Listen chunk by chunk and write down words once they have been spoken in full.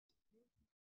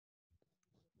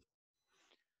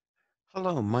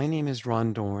Hello, my name is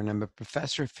Ron Dorn. I'm a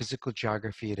professor of physical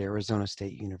geography at Arizona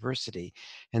State University,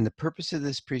 and the purpose of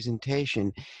this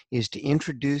presentation is to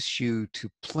introduce you to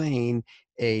playing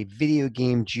a video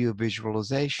game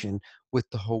geovisualization with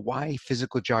the Hawaii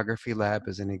Physical Geography Lab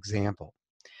as an example.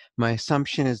 My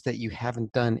assumption is that you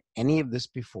haven't done any of this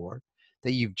before,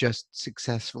 that you've just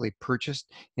successfully purchased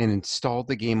and installed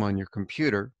the game on your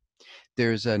computer.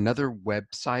 There's another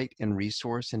website and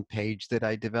resource and page that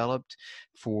I developed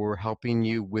for helping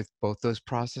you with both those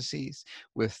processes,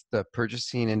 with the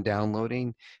purchasing and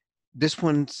downloading. This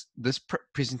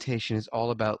presentation is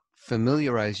all about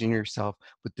familiarizing yourself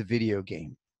with the video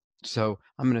game. So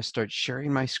I'm going to start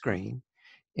sharing my screen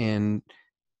and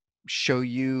show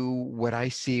you what I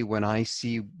see when I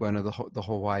see one of the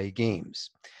Hawaii games.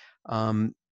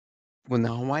 Um, when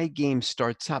the Hawaii game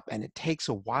starts up, and it takes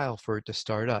a while for it to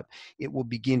start up, it will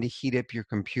begin to heat up your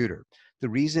computer. The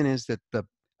reason is that the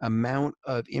amount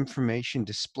of information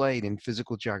displayed in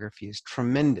physical geography is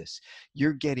tremendous.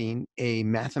 You're getting a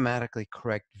mathematically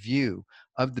correct view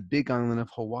of the Big Island of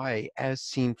Hawaii as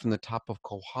seen from the top of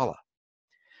Kohala.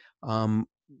 Um,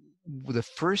 the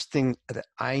first thing that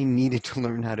I needed to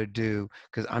learn how to do,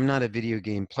 because I'm not a video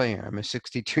game player, I'm a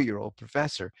 62-year-old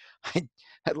professor. I,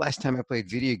 last time I played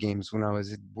video games when I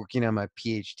was working on my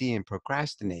PhD and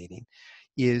procrastinating,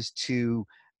 is to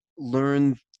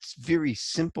learn very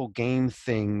simple game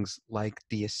things like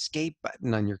the escape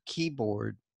button on your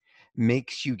keyboard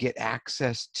makes you get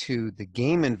access to the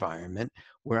game environment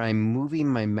where I'm moving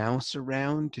my mouse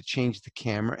around to change the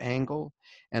camera angle,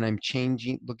 and I'm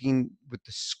looking with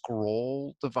the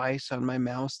scroll device on my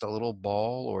mouse, the little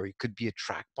ball, or it could be a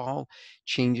trackball,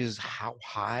 changes how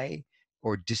high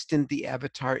or distant the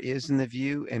avatar is in the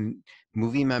view, and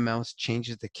moving my mouse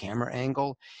changes the camera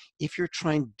angle. If you're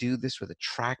trying to do this with a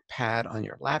trackpad on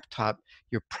your laptop,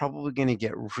 you're probably going to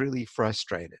get really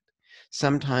frustrated.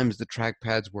 Sometimes the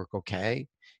trackpads work okay,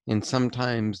 and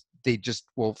sometimes they just,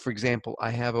 well, for example,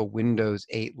 I have a Windows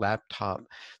 8 laptop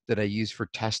that I use for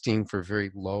testing for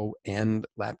very low-end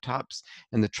laptops,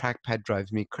 and the trackpad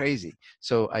drives me crazy.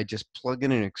 So I just plug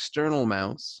in an external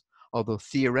mouse, although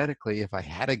theoretically, if I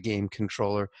had a game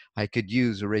controller, I could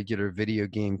use a regular video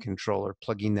game controller,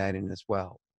 plugging that in as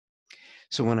well.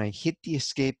 So when I hit the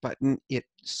escape button, it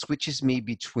switches me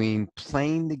between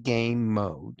playing the game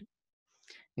mode,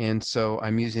 and so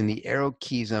I'm using the arrow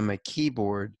keys on my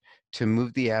keyboard to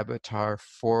move the avatar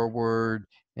forward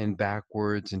and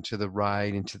backwards and to the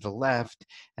right and to the left.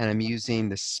 And I'm using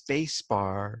the space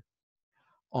bar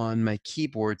on my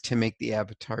keyboard to make the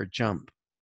avatar jump.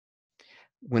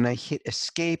 When I hit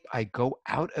escape, I go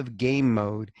out of game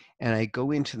mode and I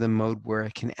go into the mode where I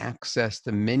can access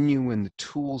the menu and the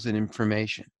tools and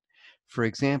information. For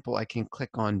example, I can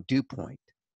click on dew point.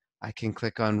 I can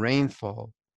click on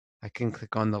rainfall. I can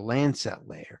click on the landsat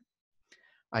layer.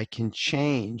 I can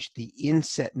change the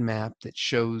inset map that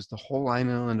shows the whole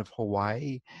island of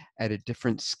Hawaii at a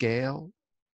different scale,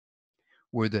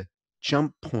 where the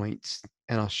jump points,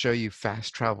 and I'll show you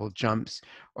fast travel jumps,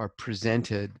 are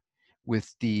presented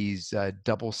with these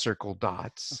double circle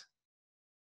dots.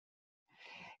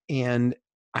 And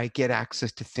I get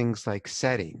access to things like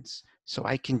settings. So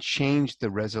I can change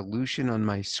the resolution on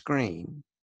my screen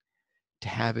to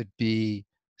have it be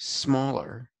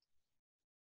smaller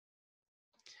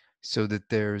so that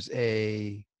there's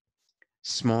a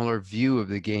smaller view of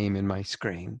the game in my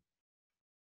screen.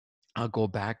 I'll go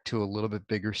back to a little bit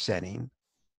bigger setting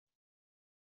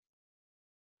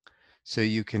so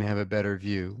you can have a better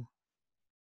view.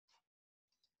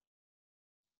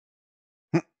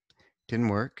 Didn't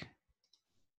work.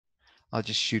 I'll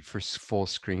just shoot for full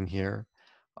screen here.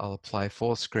 I'll apply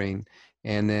full screen,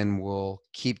 and then we'll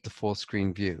keep the full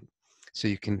screen view so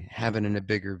you can have it in a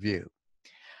bigger view.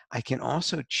 I can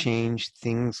also change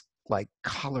things like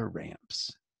color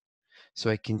ramps. So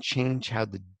I can change how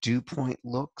the dew point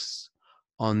looks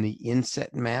on the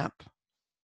inset map,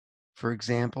 for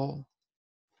example.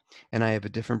 And I have a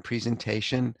different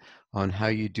presentation on how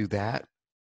you do that.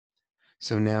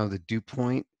 So now the dew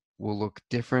point will look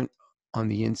different on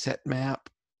the inset map,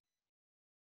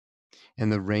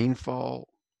 and the rainfall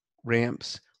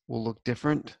ramps will look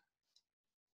different.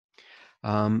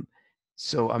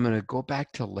 So I'm going to go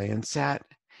back to Landsat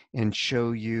and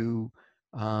show you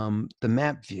the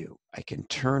map view. I can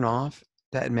turn off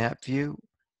that map view.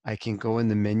 I can go in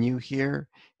the menu here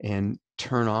and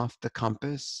turn off the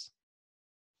compass.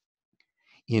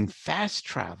 In fast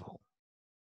travel,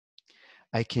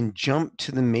 I can jump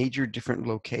to the major different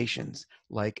locations,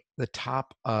 like the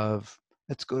top of,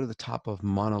 let's go to the top of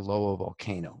Mauna Loa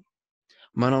volcano.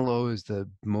 Mauna Loa is the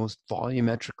most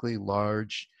volumetrically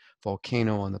large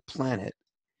volcano on the planet,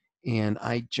 and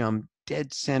I jump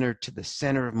dead center to the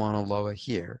center of Mauna Loa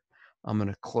here. I'm going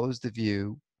to close the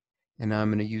view, and I'm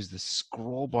going to use the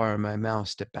scroll bar on my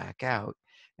mouse to back out.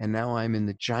 And now I'm in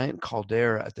the giant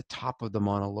caldera at the top of the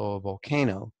Mauna Loa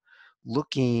volcano,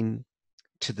 looking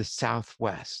to the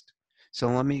southwest. So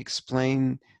let me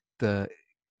explain the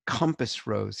compass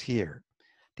rose here.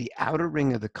 The outer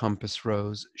ring of the compass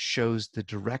rose shows the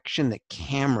direction the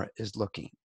camera is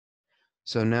looking.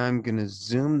 So now I'm going to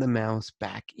zoom the mouse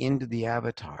back into the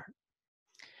avatar.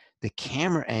 The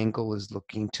camera angle is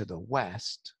looking to the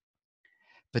west,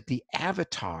 but the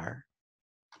avatar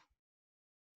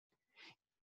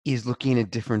is looking a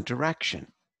different direction.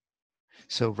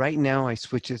 So right now I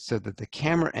switch it so that the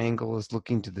camera angle is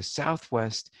looking to the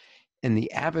southwest, and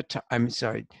the avatar, I'm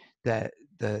sorry, that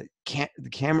the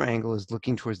camera angle is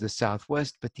looking towards the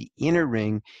southwest, but the inner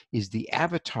ring is the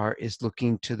avatar is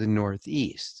looking to the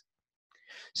northeast.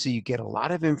 So you get a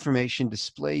lot of information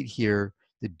displayed here.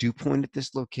 The dew point at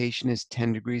this location is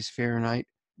 10 degrees Fahrenheit.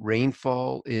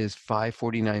 Rainfall is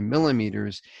 549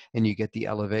 millimeters, and you get the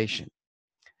elevation.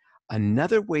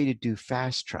 Another way to do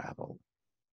fast travel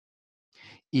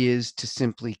is to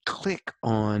simply click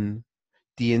on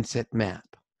the inset map.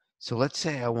 So let's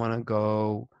say I want to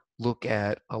go look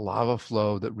at a lava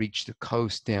flow that reached the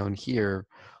coast down here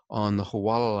on the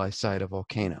Hualalai side of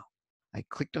volcano. I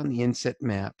clicked on the inset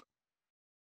map.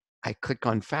 I click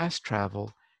on fast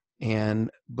travel, and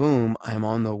boom, I'm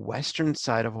on the western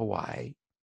side of Hawaii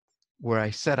where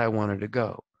I said I wanted to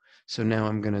go. So now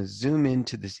I'm going to zoom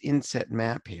into this inset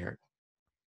map here.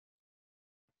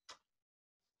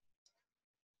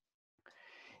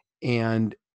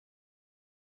 And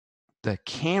the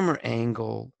camera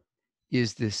angle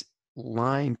is this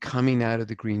line coming out of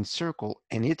the green circle,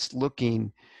 and it's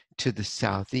looking to the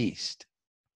southeast.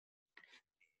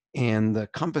 And the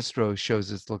compass rose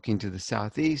shows it's looking to the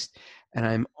southeast, and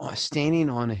I'm standing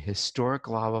on a historic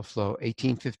lava flow,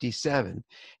 1857,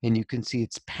 and you can see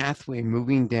its pathway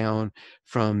moving down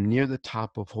from near the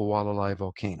top of Hualalai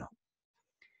volcano.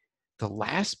 The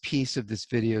last piece of this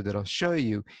video that I'll show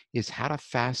you is how to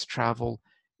fast travel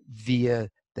via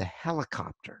the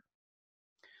helicopter.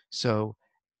 So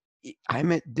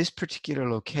I'm at this particular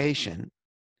location.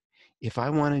 If I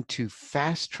wanted to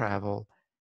fast travel,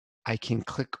 I can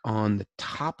click on the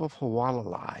top of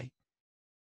Hualalai.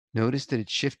 Notice that it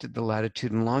shifted the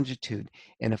latitude and longitude.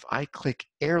 And if I click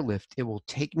airlift, it will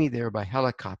take me there by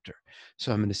helicopter.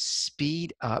 So I'm going to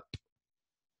speed up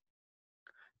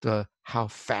how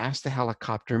fast the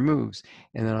helicopter moves.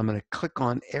 And then I'm going to click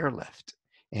on airlift.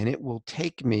 And it will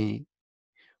take me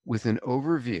with an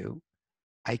overview.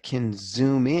 I can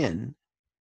zoom in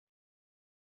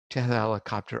to the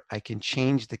helicopter. I can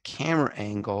change the camera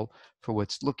angle for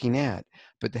what's looking at,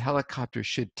 but the helicopter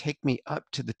should take me up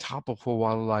to the top of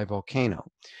Hualalai volcano.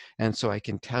 And so I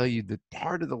can tell you that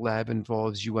part of the lab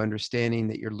involves you understanding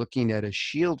that you're looking at a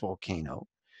shield volcano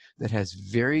that has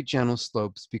very gentle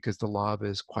slopes because the lava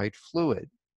is quite fluid.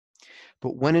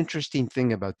 But one interesting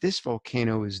thing about this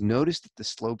volcano is notice that the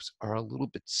slopes are a little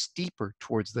bit steeper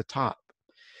towards the top.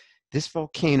 This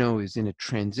volcano is in a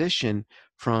transition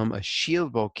from a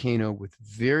shield volcano with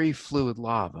very fluid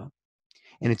lava,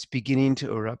 and it's beginning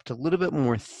to erupt a little bit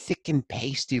more thick and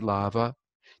pasty lava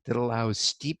that allows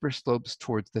steeper slopes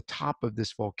towards the top of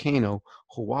this volcano,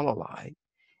 Hualalai.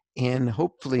 And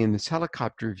hopefully in this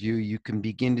helicopter view, you can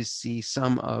begin to see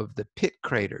some of the pit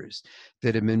craters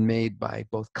that have been made by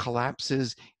both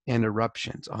collapses and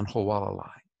eruptions on Hualalai.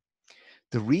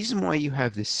 The reason why you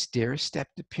have this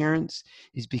stair-stepped appearance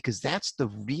is because that's the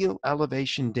real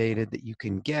elevation data that you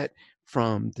can get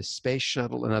from the space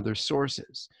shuttle and other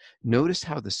sources. Notice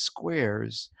how the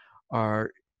squares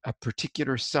are a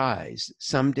particular size.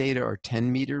 Some data are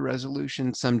 10-meter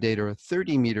resolution, some data are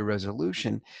 30-meter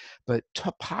resolution, but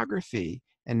topography,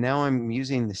 and now I'm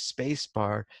using the space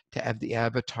bar to have the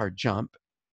avatar jump,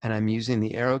 and I'm using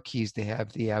the arrow keys to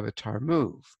have the avatar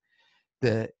move.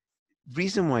 The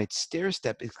reason why it's stair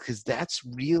step is because that's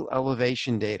real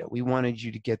elevation data. We wanted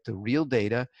you to get the real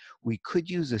data. We could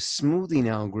use a smoothing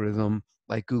algorithm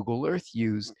like Google Earth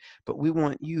used, but we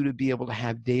want you to be able to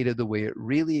have data the way it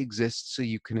really exists so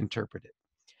you can interpret it.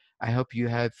 I hope you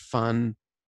have fun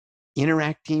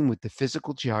interacting with the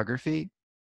physical geography,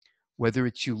 whether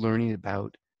it's you learning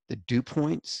about the dew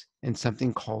points and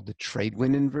something called the trade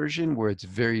wind inversion, where it's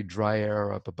very dry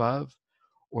air up above,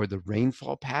 or the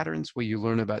rainfall patterns where you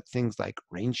learn about things like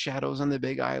rain shadows on the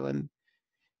Big Island.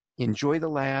 Enjoy the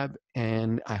lab,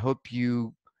 and I hope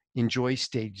you enjoy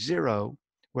stage 0,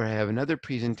 where I have another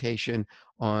presentation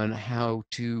on how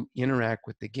to interact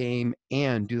with the game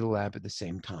and do the lab at the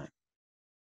same time.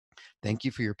 Thank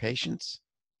you for your patience.